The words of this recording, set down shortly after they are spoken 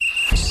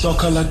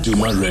Soka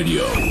Laduma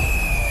Radio.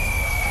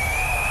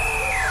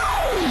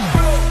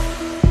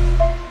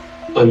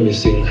 I'm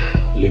missing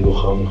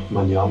Lebogang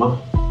Manyama.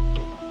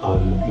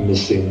 I'm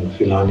missing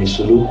Filani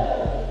Sulu.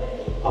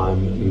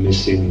 I'm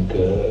missing,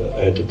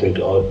 I had to take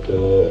out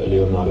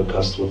Leonardo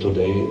Castro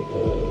today.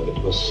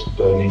 It was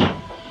burning.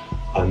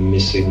 I'm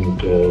missing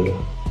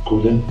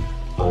Khune.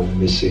 I'm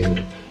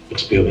missing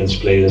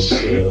experienced players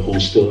who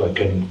still I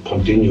can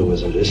continue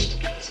with a list.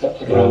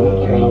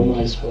 Rama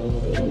as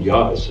well.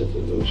 Yeah, I said,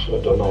 I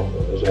don't know.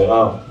 There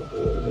are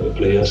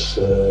players,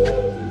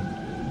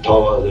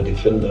 Tower, the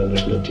defender,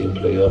 national team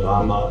player,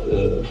 Rama,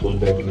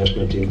 fullback,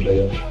 national team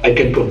player. I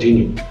can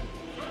continue.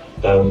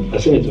 I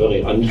think it's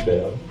very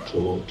unfair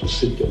to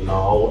sit there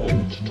now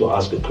and to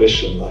ask a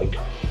question like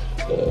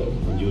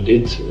you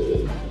did,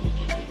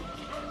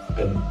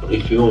 and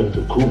referring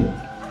to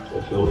Khune.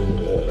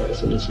 I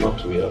think it's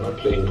not, we are not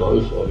playing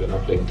golf or we are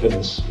not playing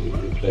tennis. We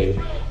play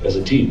as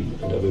a team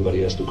and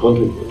everybody has to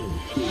contribute.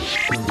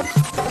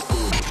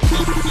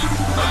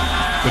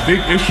 The big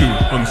issue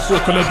on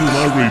Soka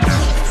Laduma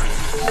Radio.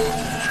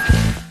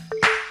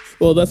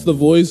 Well, that's the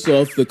voice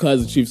of the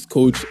Kaizer Chiefs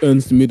coach,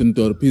 Ernst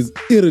Middendorp. He's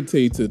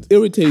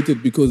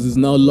irritated because he's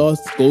now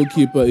lost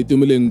goalkeeper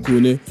Itumeleng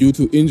Khune due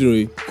to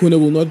injury. Khune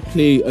will not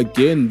play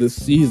again this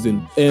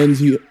season, and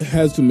he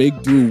has to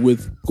make do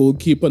with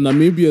goalkeeper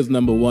Namibia's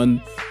number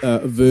one,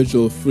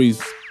 Virgil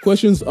Fries.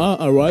 Questions are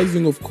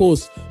arising, of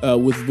course,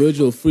 with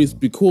Virgil Fries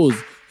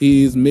because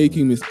he is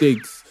making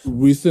mistakes.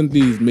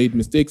 Recently, he's made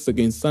mistakes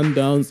against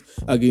Sundowns,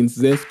 against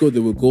Zesco.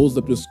 There were goals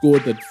that were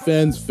scored that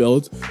fans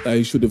felt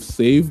he should have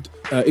saved.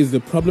 Is the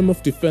problem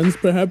of defense,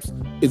 perhaps?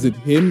 Is it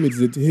him? Is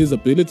it his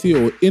ability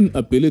or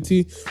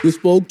inability? We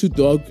spoke to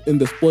Doc in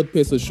the Sport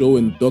Pesa show,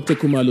 and Dr.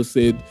 Khumalo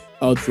said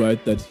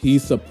outright that he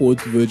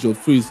supports Virgil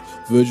Fries.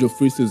 Virgil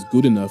Fries is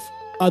good enough.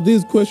 Are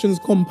these questions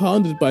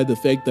compounded by the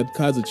fact that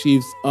Kaizer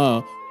Chiefs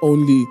are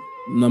only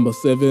number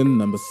 7,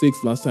 number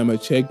 6, last time I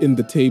checked, in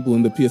the table,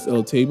 in the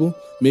PSL table?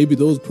 Maybe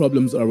those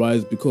problems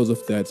arise because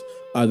of that.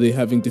 Are they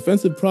having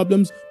defensive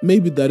problems?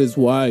 Maybe that is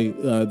why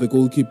the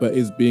goalkeeper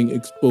is being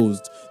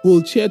exposed.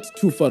 We'll chat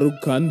to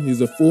Farouk Khan. He's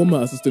a former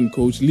assistant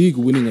coach,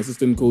 league-winning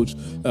assistant coach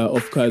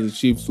of Kaizer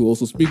Chiefs. We'll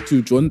also speak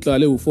to John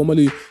Tlale, who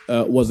formerly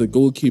was a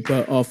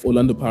goalkeeper of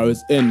Orlando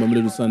Pirates and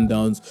Mamelodi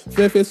Sundowns.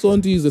 Fefe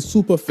Sonti is a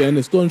super fan,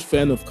 a staunch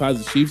fan of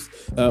Kaizer Chiefs.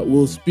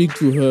 We'll speak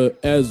to her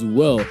as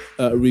well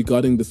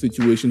regarding the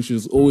situation.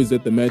 She's always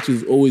at the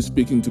matches, always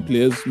speaking to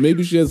players.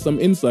 Maybe she has some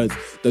insights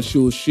that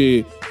she'll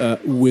share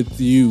with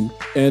you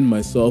and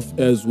myself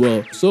as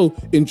well. So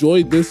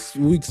enjoy this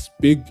week's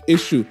big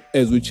issue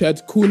as we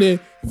chat Khune,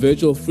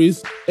 Virgil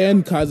Fries,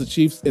 and Kaizer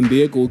Chiefs in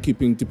their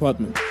goalkeeping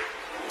department.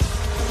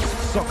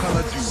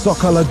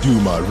 Soka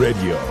Laduma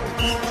Radio.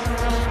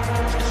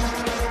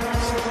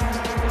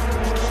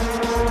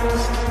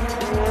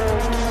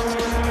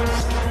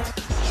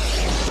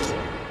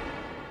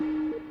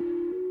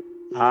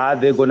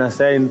 They're going to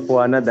sign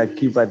for another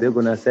keeper. That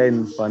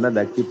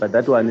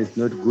one is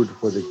not good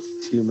for the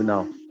team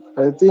now.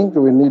 I think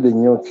we need a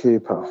new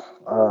keeper.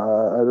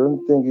 I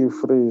don't think if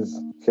Fries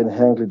can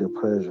handle the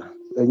pressure.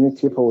 A new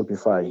keeper will be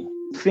fine.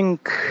 I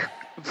think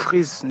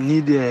Fries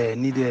need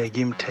a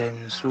game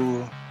time. So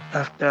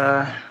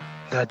after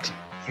that,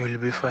 he will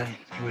be fine.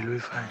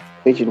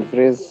 Agent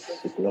Fries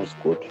is not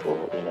good for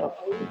enough.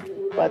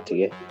 But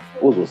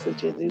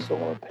uzosetshenziswa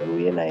ngoba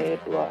uyena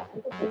yedwa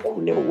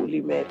ukhune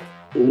ulimele.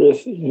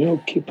 Yes, new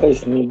keeper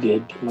is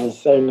needed.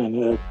 Must sign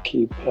another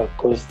keeper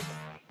because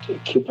the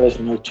keeper is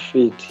not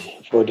fit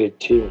for the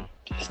team.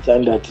 The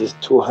standard is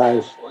too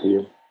high for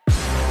him.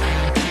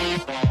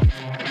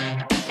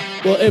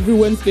 Well, every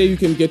Wednesday you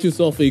can get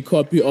yourself a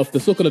copy of the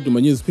Soka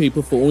Laduma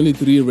newspaper for only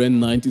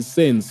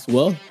R3.90.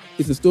 Well,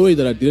 it's a story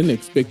that I didn't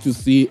expect to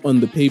see on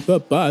the paper,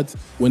 but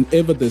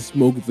whenever there's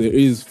smoke, there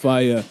is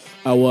fire.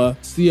 Our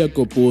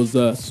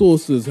Siyakopoza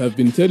sources have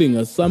been telling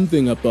us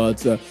something about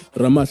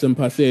Ramahla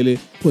Mphahlele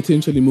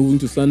potentially moving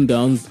to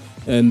Sundowns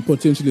and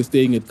potentially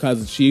staying at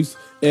Kaizer Chiefs.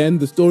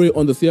 And the story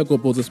on the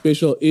Siyakopoza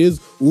special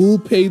is who'll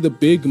pay the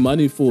big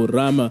money for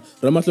Rama.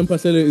 Ramahla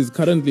Mphahlele is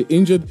currently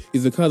injured.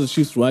 He's a Kaizer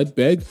Chiefs right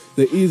back.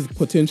 There is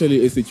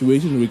potentially a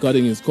situation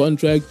regarding his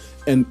contract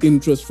and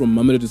interest from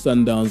Mamelodi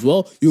Sundowns.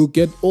 Well, you'll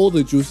get all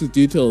the juicy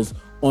details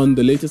on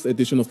the latest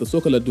edition of the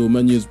Soka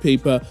Laduma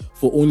newspaper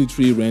for only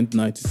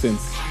R3.90.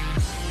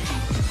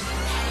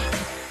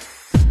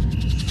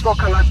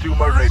 Soka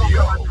Laduma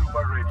Radio.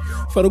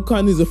 Farouk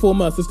Khan is a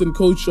former assistant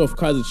coach of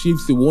Kaizer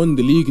Chiefs. He won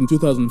the league in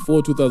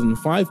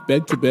 2004-2005,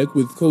 back-to-back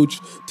with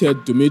coach Ted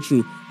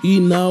Dumitru. He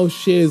now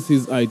shares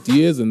his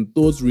ideas and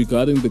thoughts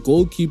regarding the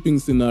goalkeeping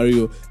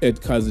scenario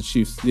at Kaizer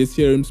Chiefs. Let's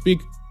hear him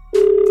speak.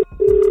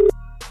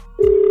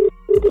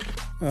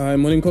 Hi,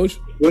 morning, coach.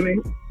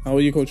 Morning. How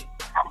are you, coach?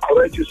 How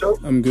about yourself?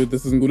 I'm good.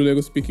 This is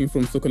Ngululego speaking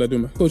from Soka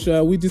Laduma. Coach,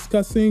 we're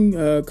discussing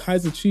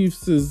Kaizer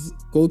Chiefs'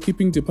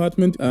 goalkeeping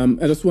department. I'm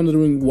just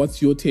wondering,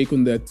 what's your take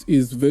on that?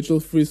 Is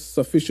Virgil Fries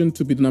sufficient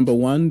to be the number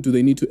one? Do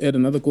they need to add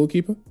another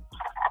goalkeeper?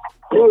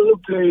 Well,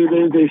 look,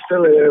 they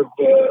still have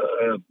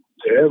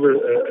a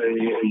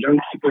young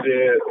keeper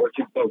there,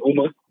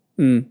 Pavuma.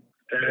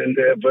 and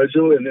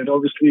Virgil, and then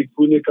obviously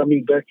Khune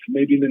coming back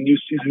maybe in the new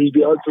season. He'll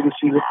be out for the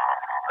season.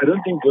 I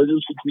don't think Virgil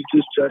should be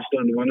just judged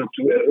on one or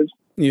two errors.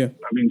 Yeah.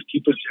 I mean,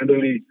 keepers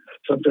generally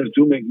sometimes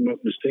do make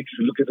mistakes. If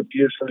you look at the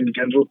PSL in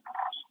general,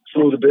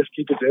 some of the best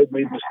keepers have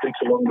made mistakes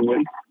along the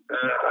way.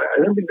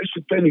 I don't think they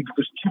should panic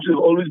because Chiefs have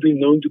always been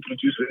known to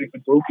produce very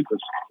good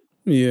goalkeepers.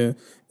 Yeah.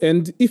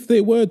 And if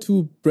they were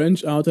to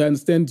branch out, I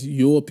understand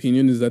your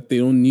opinion is that they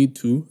don't need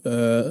to.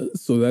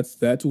 So that's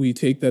that. We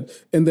take that.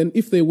 And then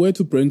if they were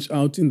to branch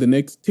out in the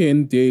next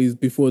 10 days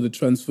before the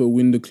transfer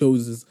window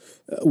closes,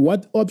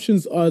 what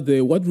options are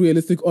there? What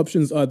realistic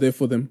options are there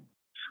for them?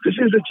 This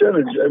is the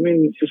challenge. I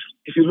mean,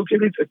 if you look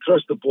at it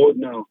across the board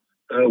now,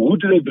 who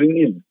do they bring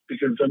in?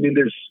 Because, I mean,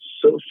 there's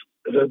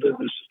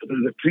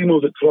the cream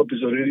of the crop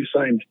is already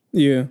signed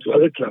to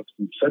other clubs.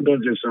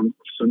 Sometimes there's some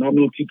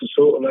phenomenal keepers.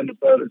 So Orlando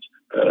Pirates,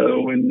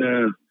 when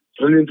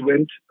Brilliant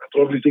went, I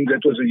probably think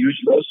that was a huge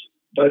loss.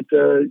 But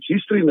it's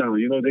history now.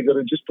 You know, they got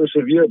to just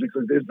persevere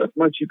because there's not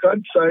much. You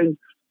can't sign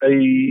a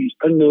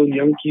unknown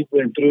young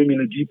keeper and throw him in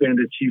the deep end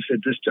at Chiefs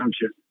at this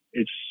juncture.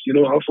 It's, you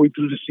know, halfway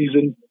through the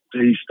season,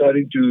 they're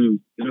starting to,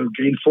 you know,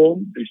 gain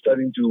form. They're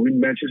starting to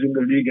win matches in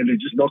the league, and they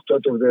just knocked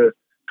out of the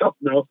cup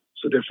now.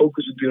 So their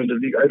focus would be on the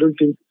league. I don't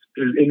think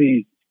there's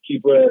any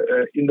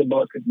keeper in the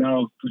market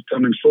now who's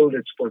come and fill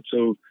that spot.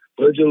 So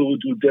Virgil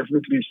would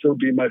definitely still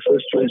be my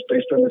first choice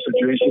based on the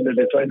situation that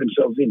they find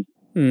themselves in.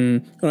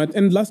 All right.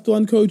 And last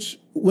one, Coach.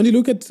 When you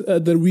look at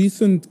the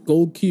recent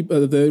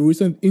goalkeeper, the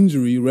recent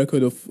injury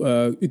record of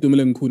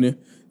Itumeleng Khune,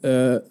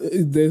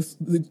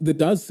 there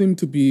does seem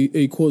to be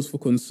a cause for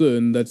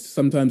concern that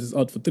sometimes it's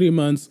out for 3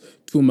 months,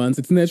 2 months.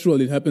 It's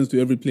natural. It happens to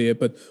every player.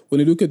 But when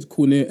you look at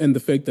Khune and the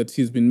fact that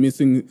he's been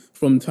missing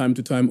from time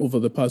to time over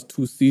the past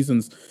 2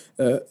 seasons,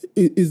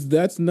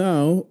 is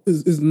now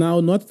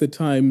not the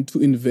time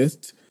to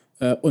invest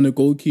on a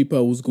goalkeeper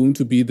who's going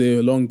to be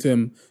there long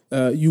term?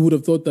 You would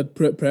have thought that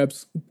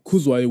perhaps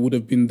Kuzwayo would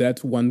have been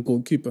that one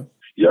goalkeeper.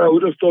 Yeah, I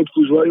would have thought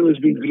Kuzwayo has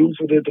been groomed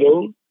for that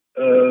role.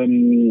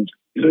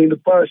 You know, in the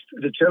past,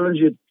 the challenge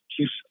at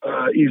Chiefs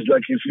is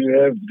like if you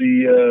have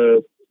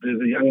the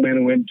young man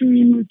who went to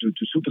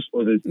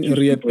Supersport,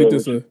 Riyad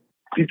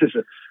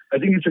Peterson. I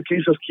think it's a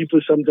case of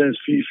keepers sometimes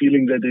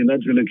feeling that they're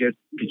not going to get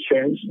a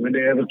chance when they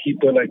have a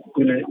keeper like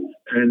Khune.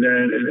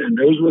 And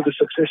those were the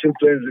succession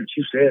plans that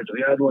Chiefs had.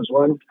 Riyad was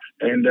one,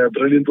 and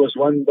Brilliant was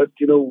one. But,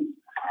 you know,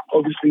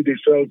 obviously they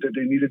felt that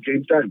they needed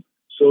game time.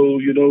 So,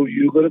 you know,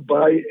 you've got to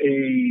buy a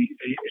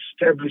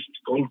established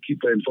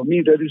goalkeeper. And for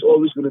me, that is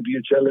always going to be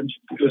a challenge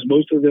because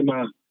most of them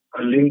are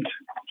linked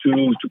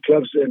to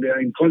clubs and they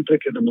are in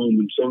contract at the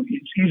moment. So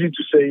it's easy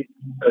to say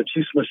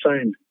Chiefs must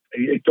sign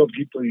a top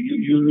keeper.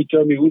 You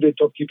tell me who the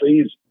top keeper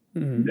is,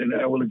 and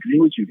I will agree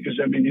with you. Because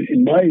I mean,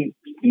 in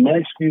my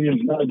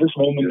experience now, at this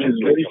moment, there's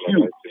very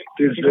few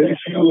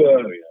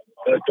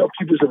top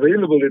keepers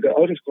available that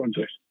are out of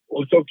contract,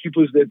 or top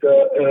keepers that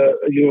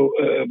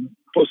are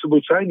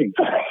possible signing.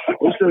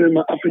 Most of them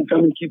are up and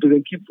coming keepers,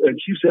 and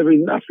Chiefs have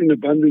enough in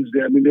abundance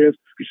there. I mean, they have,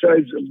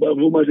 besides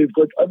Bavuma, they've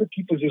got other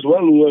keepers as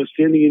well who are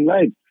standing in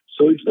line.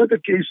 So it's not a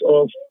case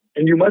of.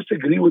 And you must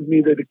agree with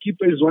me that the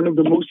keeper is one of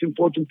the most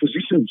important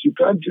positions. You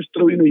can't just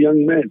throw in a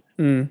young man.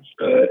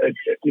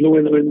 You know,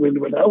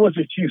 when I was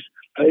a Chiefs,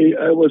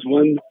 I was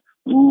one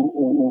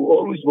who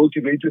always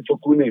motivated for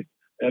Khune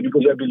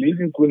because I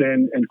believe in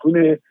Khune, and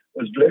Khune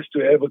was blessed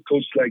to have a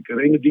coach like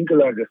Reine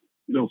Dinkelhager.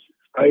 You know,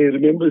 I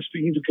remember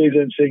speaking to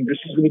Kaiser and saying, this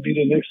is going to be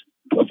the next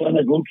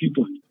Bafana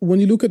goalkeeper. When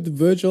you look at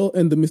Virgil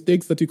and the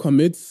mistakes that he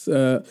commits,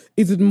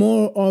 is it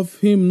more of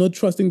him not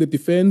trusting the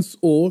defense,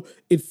 or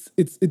it's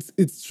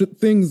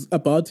things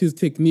about his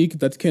technique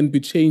that can be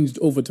changed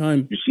over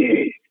time? You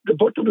see, the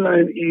bottom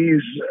line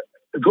is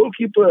a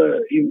goalkeeper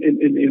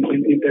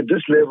at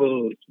this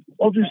level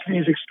obviously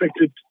is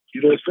expected,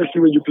 you know,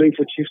 especially when you're playing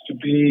for Chiefs, to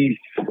be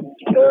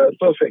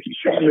perfect. You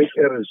shouldn't make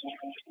errors.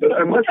 But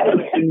I must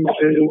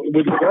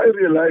what I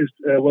realized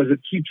was a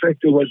key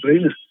factor was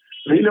Reina.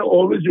 Reina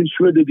always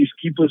ensured that his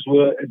keepers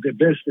were at their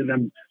best, and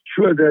I'm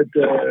sure that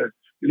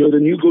the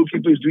new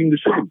goalkeeper is doing the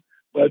same.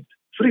 But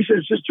Frisch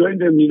has just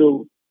joined them, you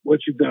know,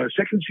 what's it now,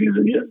 second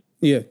season here?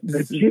 Yeah,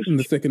 this is in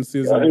the second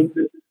season.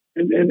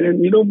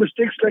 And you know,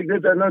 mistakes like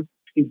that are not.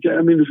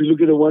 I mean, if you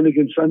look at the one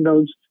against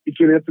Sundowns, it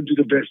can happen to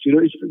the best. You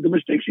know, the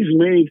mistakes he's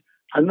made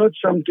are not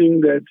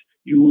something that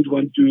you would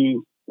want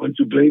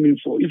to blame him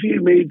for. If he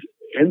made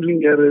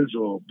handling errors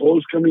or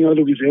balls coming out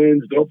of his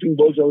hands, dropping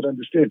balls, I would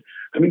understand.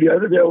 I mean, the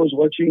other day I was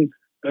watching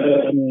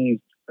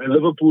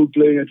Liverpool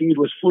playing, I think it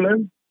was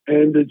Fulham,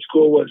 and the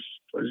score was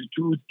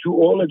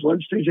 2-2 at one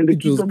stage, and the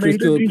keeper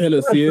made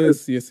it.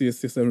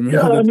 Yes, I remember.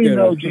 Yeah, that I mean,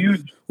 era. now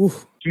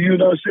do you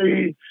now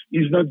say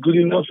he's not good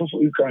enough?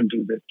 You can't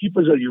do that.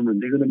 Keepers are human;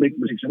 they're going to make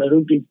mistakes, and I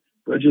don't think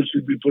Virgil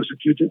should be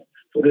prosecuted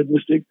for that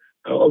mistake.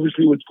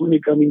 Obviously, with Khune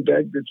coming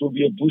back, that will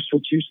be a boost for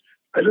Chiefs.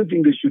 I don't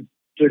think they should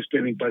press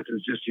panic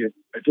buttons just yet.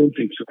 I don't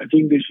think so. I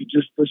think they should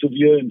just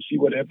persevere and see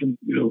what happens,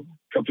 you know,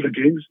 a couple of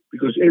games.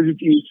 Because as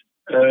it is,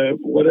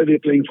 what are they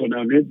playing for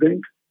now?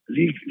 Nedbank?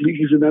 League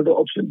is another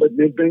option, but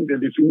Nedbank, they're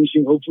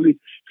hopefully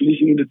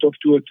finishing in the top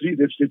 2 or 3.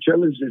 That's their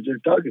challenge, that's their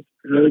target.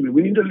 You know what I mean?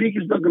 Winning the league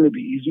is not going to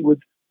be easy with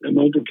the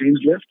amount of games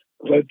left,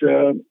 but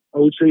I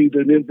would say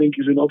the Nedbank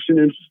is an option,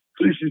 and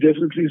Chris is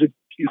definitely is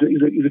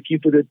a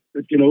keeper that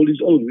can hold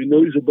his own. We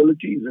know his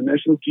ability. He's a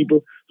national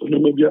keeper for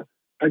Namibia.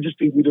 I just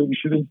think we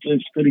shouldn't play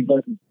steady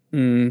button.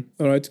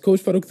 All right,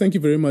 Coach Farouk, thank you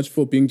very much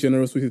for being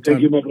generous with your time.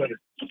 Thank you, my brother.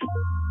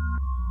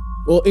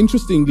 Well,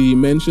 interestingly, he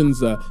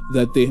mentions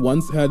that they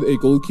once had a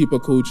goalkeeper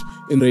coach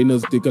in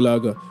Reynolds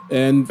Dikalaga,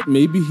 and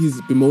maybe he's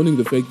bemoaning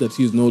the fact that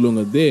he's no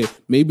longer there.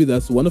 Maybe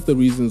that's one of the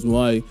reasons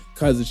why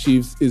Kaizer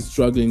Chiefs is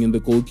struggling in the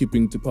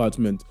goalkeeping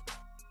department.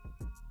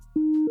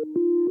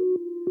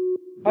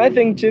 I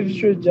think Chiefs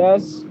should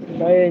just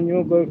buy a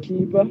new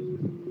goalkeeper.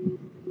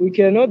 We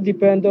cannot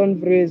depend on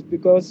Vrees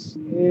because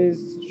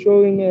he's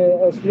showing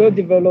a slow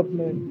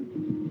development.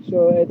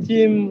 So a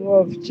team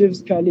of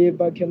Chiefs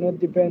caliber cannot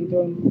depend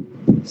on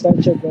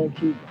such a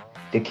goalkeeper.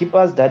 The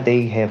keepers that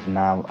they have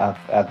now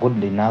are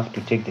good enough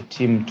to take the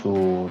team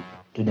to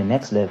the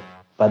next level.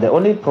 But the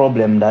only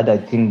problem that I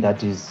think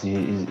that is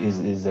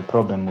the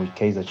problem with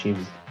Kaizer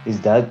Chiefs is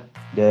that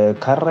the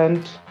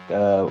current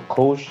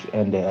coach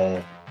and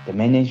the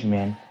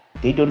management,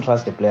 they don't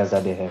trust the players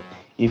that they have.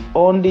 If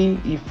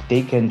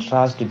they can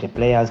trust the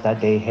players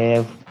that they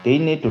have, they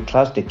need to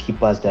trust the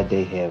keepers that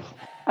they have.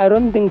 I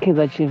don't think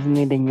Kaizer Chiefs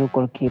need a new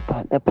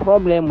goalkeeper. The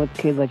problem with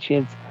Kaizer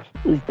Chiefs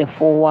is the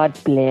forward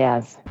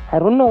players. I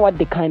don't know what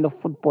the kind of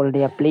football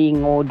they are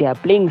playing, or they are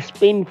playing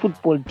Spain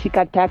football,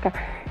 tiki-taka,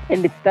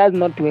 and it does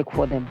not work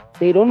for them.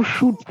 They don't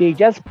shoot, they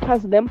just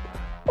pass them,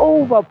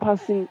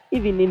 overpassing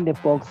even in the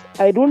box.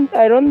 I don't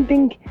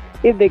think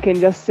if they can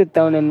just sit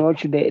down and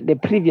watch the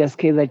previous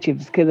Kaizer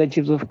Chiefs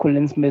of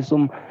Khune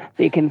Mesum,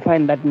 they can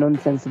find that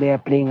nonsense they are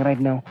playing right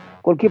now.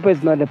 Goalkeeper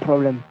is not a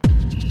problem.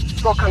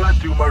 Soccer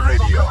Duma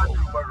Radio.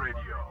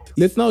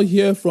 Let's now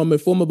hear from a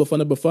former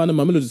Bafana,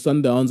 Mamelodi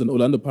Sundowns and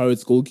Orlando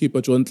Pirates goalkeeper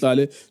John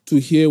Tlale to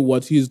hear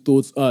what his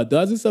thoughts are.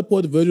 Does he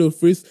support Virgil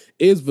Fries?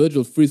 Is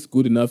Virgil Fries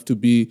good enough to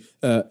be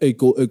a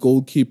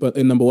goalkeeper,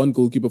 a number one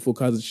goalkeeper for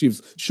Kaizer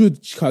Chiefs?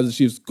 Should Kaizer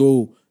Chiefs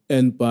go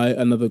and buy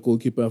another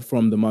goalkeeper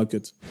from the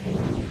market?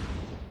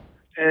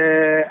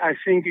 I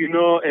think,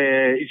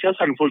 it's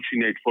just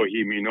unfortunate for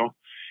him,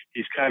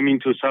 He's coming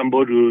to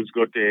somebody who's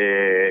got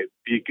a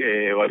big,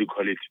 like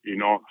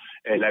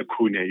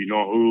Khune,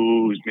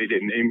 who's made a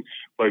name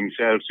for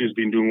himself, who's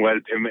been doing well,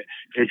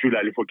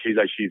 particularly for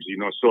Kaizer Chiefs,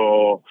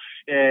 So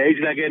it's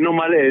like a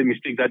normal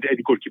mistake that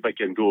any goalkeeper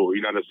can do,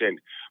 you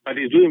understand? But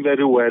he's doing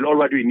very well. All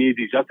what we need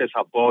is just a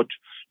support,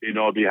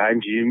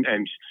 behind him,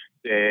 and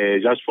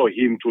just for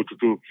him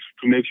to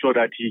make sure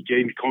that he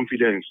gains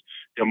confidence.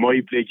 The more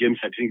he plays games,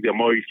 I think the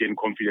more he gains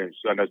confidence,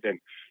 you understand?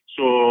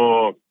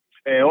 So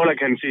all I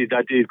can say is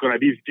that it's going to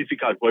be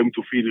difficult for him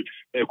to fill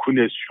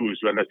Khune's shoes,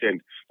 you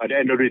understand? At the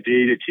end of the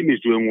day, the team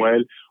is doing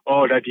well.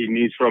 All that he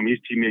needs from his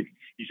teammates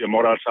is a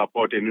moral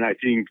support, and I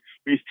think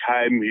with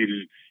time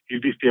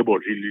he'll be stable.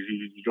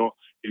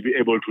 He'll be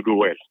able to do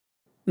well.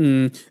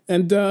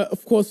 And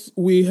of course,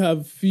 we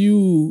have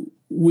few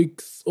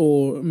weeks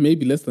or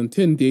maybe less than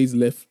 10 days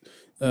left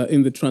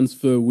in the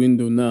transfer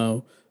window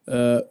now.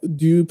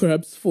 Do you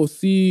perhaps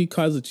foresee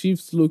Kaizer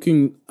Chiefs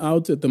looking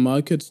out at the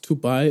market to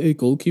buy a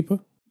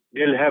goalkeeper?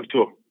 They'll have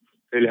to.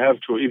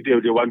 If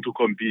they want to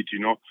compete,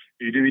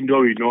 Even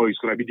though we know it's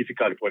going to be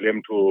difficult for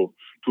them to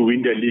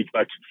win the league,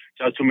 but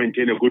just to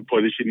maintain a good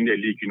position in the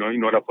league, in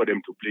order for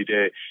them to play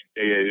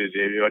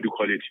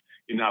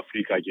in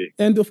Africa again.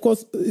 And of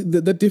course,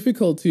 the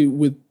difficulty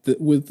with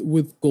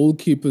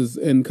goalkeepers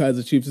and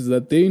Kaizer Chiefs is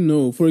that they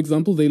know, for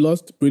example, they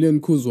lost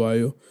Brilliant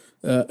Kuzwayo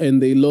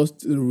and they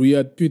lost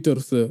Riyad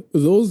Pieterse.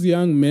 Those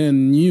young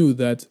men knew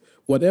that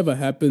whatever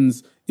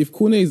happens, if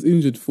Khune is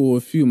injured for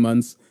a few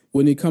months,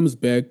 when he comes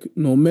back,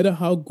 no matter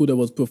how good I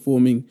was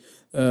performing,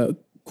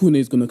 Khune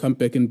is going to come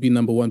back and be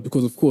number one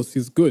because, of course,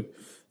 he's good.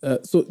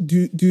 So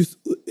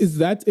is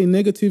that a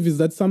negative? Is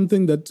that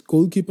something that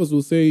goalkeepers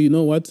will say, you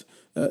know what,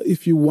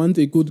 if you want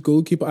a good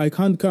goalkeeper, I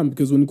can't come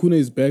because when Khune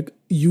is back,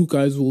 you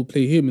guys will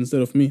play him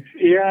instead of me?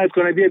 Yeah, it's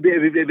going to be a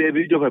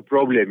bit of a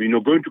problem.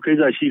 Going to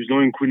Kaizer Chiefs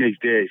knowing Khune is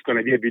there, it's going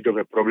to be a bit of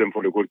a problem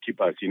for the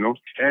goalkeepers,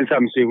 Hence,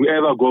 I'm saying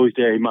whoever goes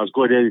there, he must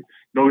go there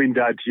knowing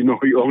that,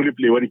 you only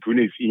play when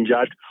Khune is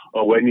injured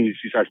or when he's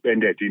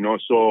suspended,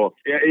 So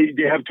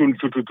they have to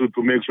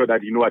make sure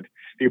that,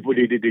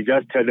 they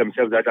just tell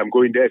themselves that I'm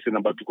going there as a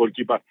number two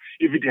goalkeeper.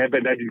 If it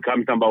happens that it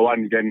comes number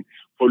one, then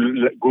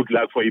good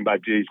luck for him,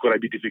 but it's going to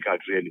be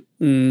difficult, really.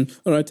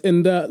 All right.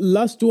 And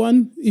last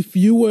one, if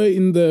you were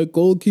in the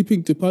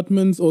goalkeeping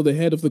department or the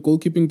head of the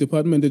goalkeeping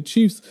department at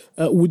Chiefs,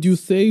 would you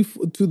say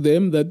to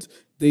them that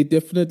they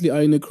definitely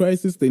are in a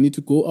crisis, they need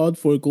to go out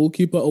for a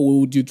goalkeeper, or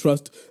would you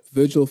trust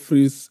Virgil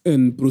Fries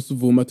and Bruce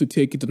Vuma to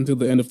take it until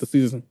the end of the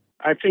season?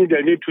 I think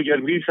they need to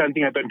if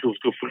something happens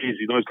to Fries,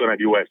 it's going to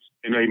be worse.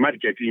 He might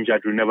get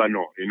injured, you never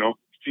know,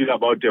 still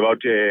about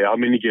how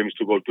many games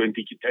to go, 10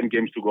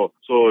 games to go.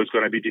 So it's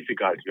going to be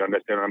difficult. You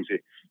understand what I'm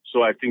saying?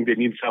 So I think they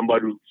need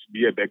somebody to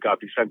be a backup.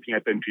 If something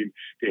happens to him,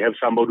 they have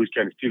somebody who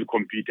can still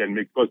compete and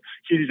make, because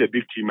Chile is a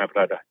big team, my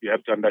brother. You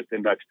have to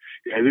understand that.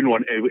 They haven't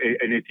won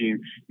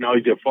anything. Now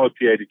it's the fourth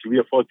year. It will be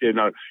a fourth year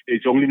now.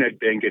 It's only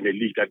Nedbank and the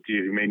league that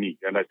is remaining.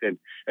 You understand?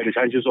 And the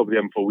chances of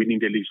them for winning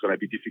the league is going to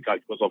be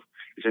difficult because of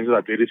the chances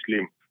are very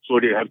slim. So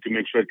they have to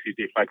make sure that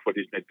they fight for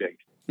this Nedbank.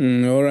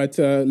 All right,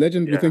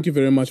 Legend, we thank you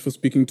very much for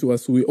speaking to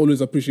us. We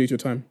always appreciate your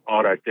time.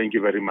 All right, thank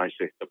you very much,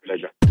 sir. It's a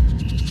pleasure.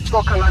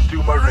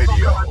 Duma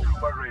Radio.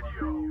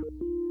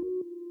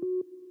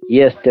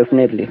 Yes,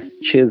 definitely.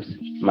 Chiefs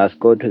must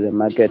go to the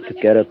market to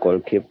get a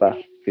goalkeeper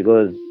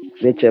because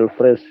Mitchell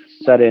Fresh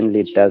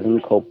suddenly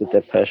doesn't cope with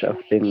the pressure of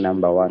being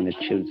number one at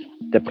Chiefs.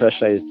 The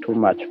pressure is too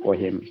much for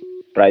him.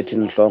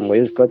 Brighton Longo,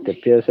 he's got the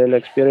PSL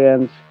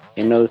experience,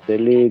 he knows the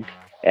league,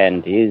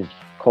 and he's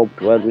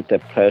coped well with the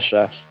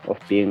pressure of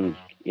being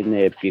in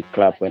a big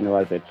club when he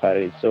was at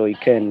Paris. So he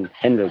can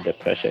handle the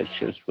pressure at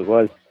Chiefs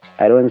because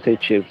I don't see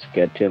Chiefs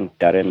getting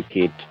Darren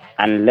Kidd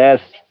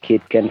unless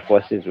Kidd can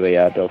force his way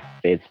out of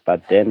Vets.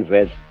 But then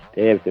Vets,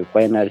 they have the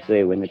final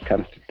say when it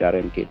comes to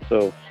Darren Kidd.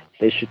 So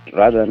they should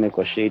rather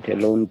negotiate a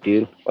loan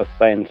deal or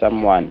sign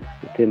someone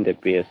within the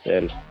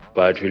PSL.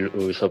 But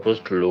we're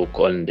supposed to look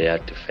on their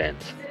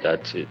defense.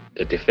 That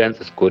the defense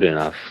is good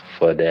enough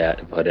for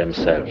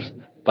themselves.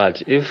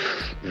 But if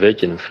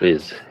Virgin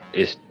Freeze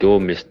is do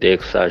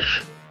mistakes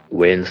such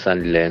Wayne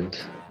Sunderland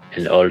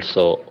and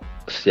also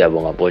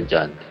Siyabonga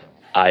Bonjan,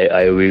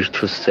 I wish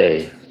to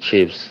say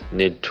Chiefs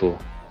need to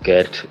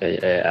get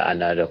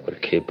another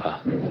goalkeeper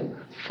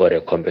for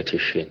the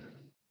competition.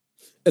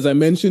 As I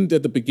mentioned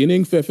at the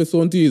beginning, Fefe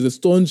Sonti is a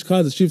staunch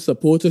Kaizer Chiefs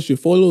supporter. She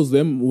follows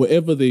them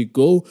wherever they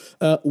go.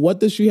 What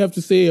does she have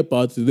to say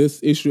about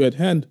this issue at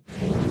hand?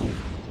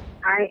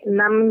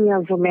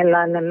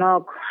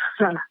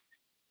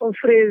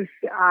 Freeze,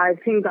 I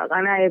think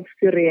I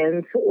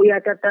experience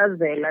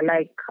uyatatazela,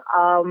 like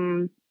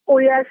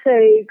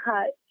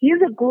uyashayika.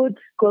 He's a good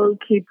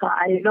goalkeeper.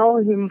 I know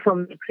him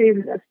from the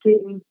previous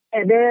team.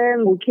 And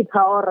then we keep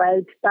all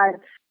right,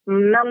 but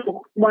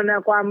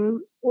ngokubona kwami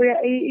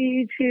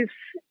Chiefs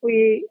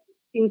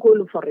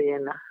inkulu for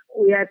yena.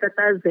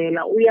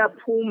 Uyatatazela,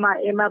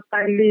 uyaphuma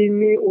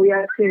emapalini,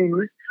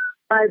 uyathini.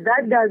 But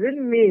that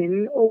doesn't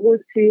mean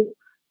ukuthi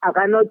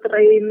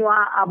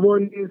akanotrainwa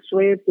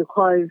aboniswe,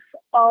 because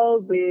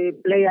all the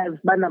players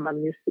banama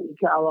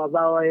mistake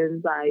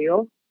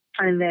abawenzayo.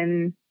 And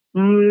then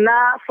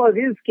now for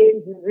these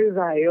games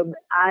zizayo,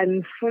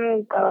 I'm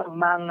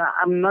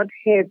not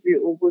happy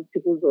ukuthi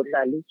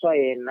kuzodlaliswa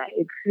yena.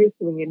 At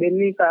least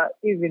ngibenika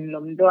even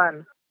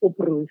nomntwana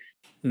uBruce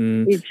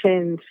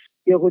i-chance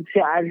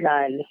yokuthi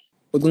adlale.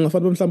 Ucinga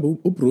fanele mhlawumbe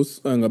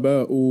uBruce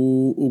angaba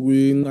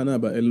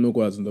ukwinqanaba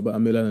elinokwazi ngoba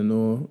amelana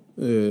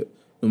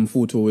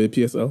nomfutho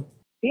we-PSL?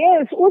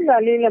 Yes,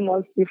 udlalile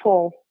most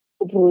before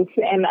Bruce,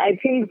 and I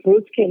think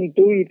Bruce can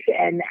do it,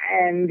 and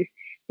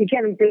he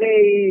can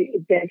play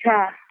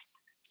better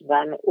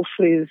than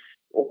Ufreeze.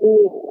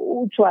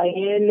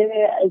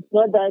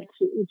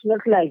 It's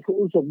not like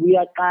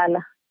uzobuya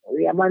qala,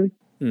 uyabona.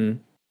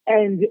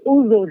 And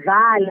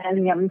uzodlala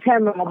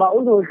ngiyamthemba ngoba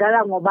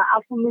uzodlala ngoba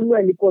afuna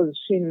ulwela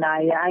iposition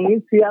naye.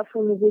 Angithi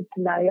uyafuna ukuthi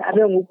naye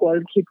abe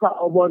ngu-goalkeeper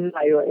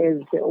obonwayo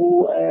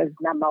as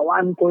number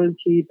one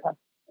goalkeeper.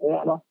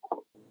 Yabo.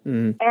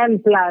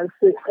 And plus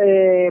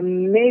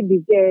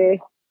maybe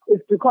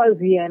it's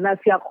because yena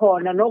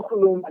siyakhona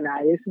nokhuluma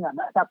naye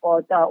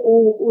singamasapota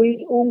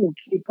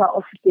ungukeeper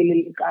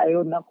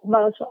ofikelelekayo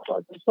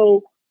nakumasapota.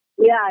 So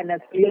uyana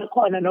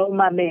siyakhona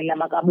nomamela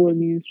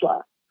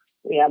makaboniswa.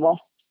 Yabo.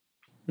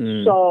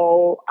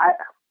 So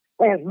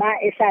Esma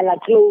is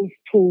close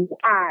to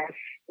us,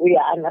 we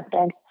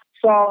understand.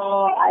 So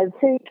I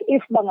think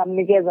if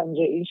bangamnikeza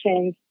nje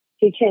i-chance,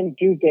 he can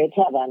do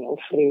better than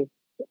Ufreeze.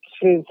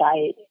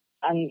 Ufreeze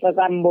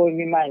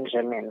angisakamboni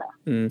manje mina.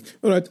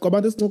 Alright,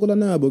 kwabantu esincokola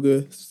nabo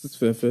ke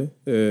sisifefe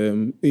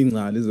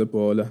ingcali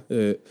zebhola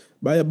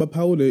baya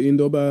baphawule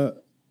into ba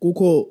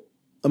kukho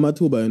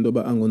amathuba into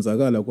ba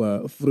angonzakala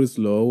kwa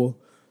Freeze lowo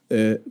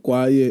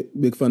kwaye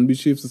bekufanele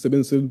iChiefs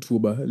isebenzise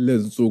lithuba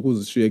lezinsuku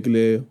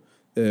uzishiyekileyo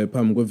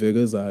phambi kweveke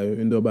ezayo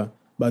into ba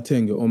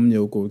bathenge omnye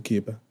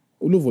ugoalkeeper.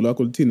 Uluvo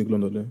lwakho luthini kuloo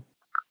nto leyo?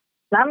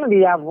 Nami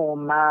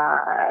ngiyavuma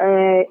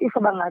if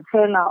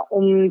bangathenga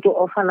umuntu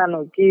ofana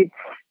noKithi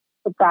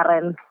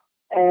uDarren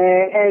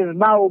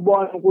eziba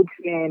ubona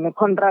ukuthi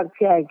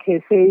ne-contract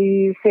yakhe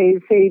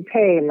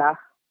seyiphela,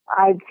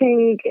 I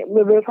think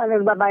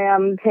bebefanele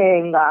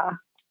bayamthenga.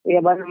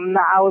 Yabona mina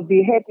I would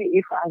be happy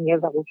if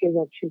angeza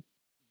kuKaizer Chiefs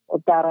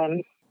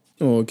uDarren.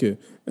 Oh, okay.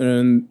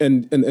 And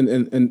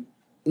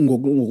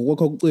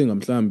ngokwakho ukucinga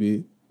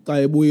mhlambi xa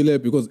ebuyile,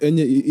 because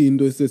enye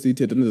into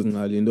esesiyithetha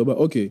nezingcali into ba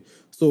okay,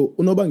 so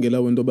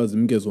unobangela wento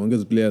bazimke zonke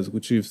ezi players ku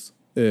Chiefs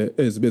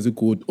ezibe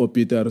zigood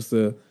oPeters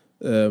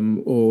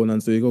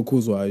oNanseko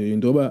Khuzwayo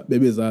into ba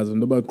bebezazi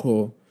into ba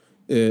qho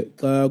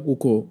xa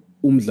kukho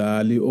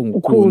umdlali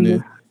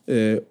ongukhune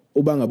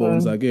uba ngaba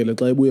wonzakele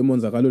xa ebuye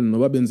emonzakalweni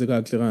noba benze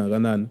kakuhle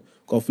kangakanani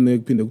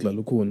kwafuneka kuphinde kudlala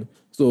ukhona.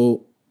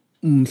 So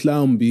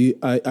mhlawumbi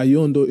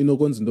ayonto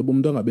inokwenza into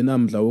umuntu angabe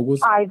namdla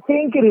wokuthi I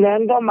think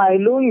lento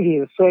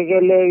mayilungiswe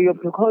ke leyo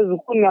because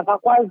ukhona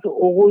akakwazi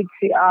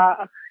ukuthi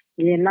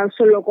yena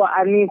soloko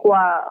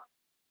anikwa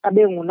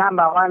abe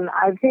number 1.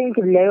 I think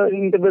leyo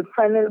into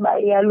bekufanele ba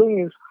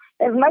iyalungiswa.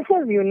 As much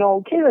as you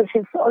know, Kaizer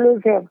Chiefs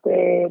always have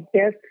the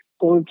best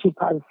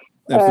goalkeepers.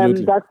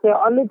 Absolutely. That's the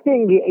only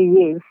thing,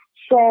 yes.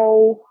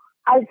 So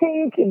I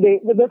think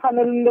the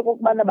family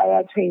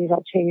change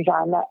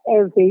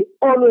as they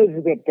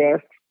always the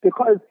best,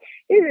 because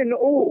even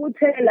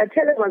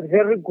Taylor was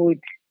very good.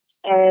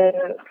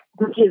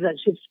 Kaizer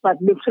Chiefs, but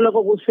the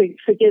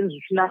second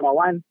number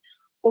 1.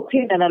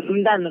 Ukuphinda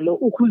nalumntana lo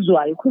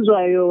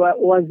ukhuzwayo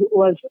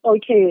was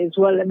okay as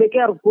well.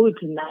 Bekere good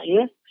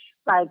naye,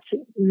 but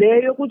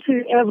leyo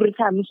ukuthi every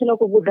time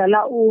usoloko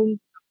kudlala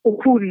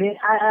ukhune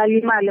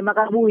alimale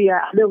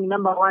makabuya abe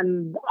number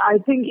 1, I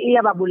think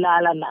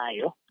iyababulala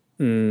nayo.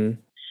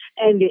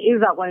 And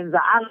izakwenza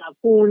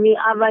angafuni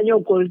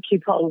abanye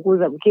goalkeeper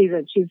ukuza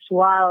kuKaizer Chiefs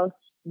while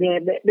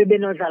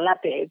bebenodlala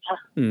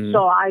better.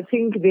 So I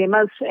think they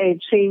must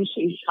change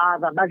each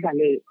other,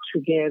 badlale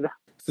together.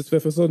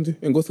 Sisifefe Sonti,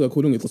 enkosi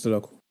kakhulu ngexesha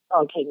lakho.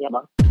 Okay,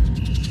 ngiyabonga.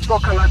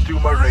 Soccer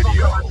Laduma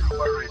Radio.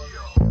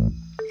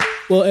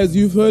 Well, as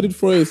you've heard it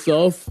for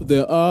yourself,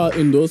 there are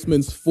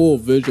endorsements for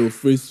Virgil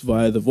Fries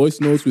via the voice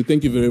notes. We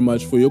thank you very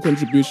much for your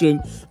contribution.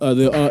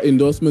 There are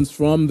endorsements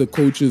from the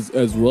coaches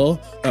as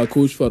well.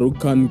 Coach Farouk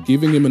Khan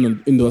giving him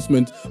an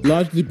endorsement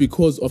largely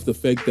because of the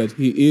fact that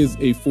he is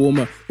a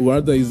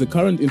he's a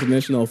current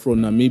international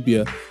from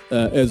Namibia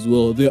as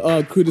well. There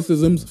are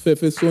criticisms.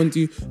 Fefe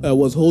Sonti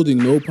was holding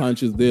no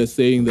punches there,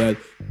 saying that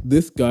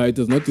this guy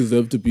does not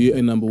deserve to be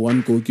a number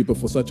 1 goalkeeper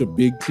for such a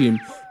big team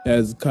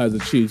as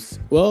Kaizer Chiefs.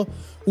 Well,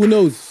 who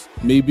knows?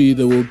 Maybe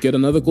they will get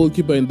another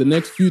goalkeeper in the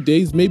next few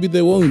days. Maybe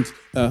they won't.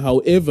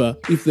 However,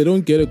 if they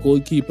don't get a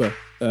goalkeeper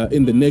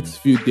in the next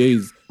few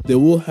days, they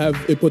will have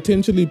a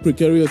potentially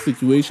precarious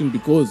situation,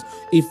 because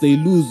if they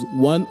lose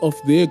one of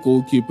their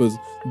goalkeepers,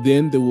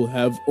 then they will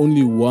have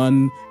only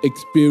one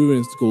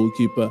experienced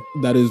goalkeeper,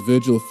 that is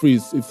Virgil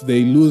Fries. If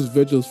they lose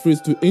Virgil Fries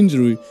to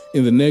injury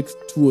in the next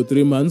 2 or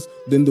 3 months,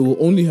 then they will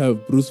only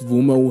have Bruce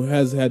Vuma, who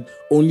has had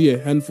only a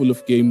handful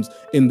of games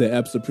in the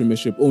ABSA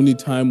Premiership. Only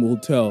time will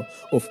tell,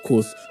 of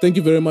course. Thank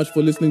you very much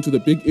for listening to The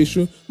Big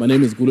Issue. My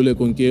name is Gulule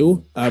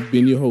Konkeu. I've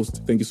been your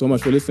host. Thank you so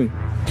much for listening.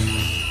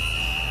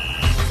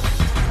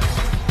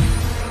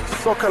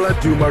 Soccer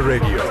Laduma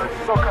Radio.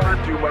 Soccer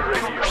Laduma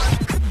Radio.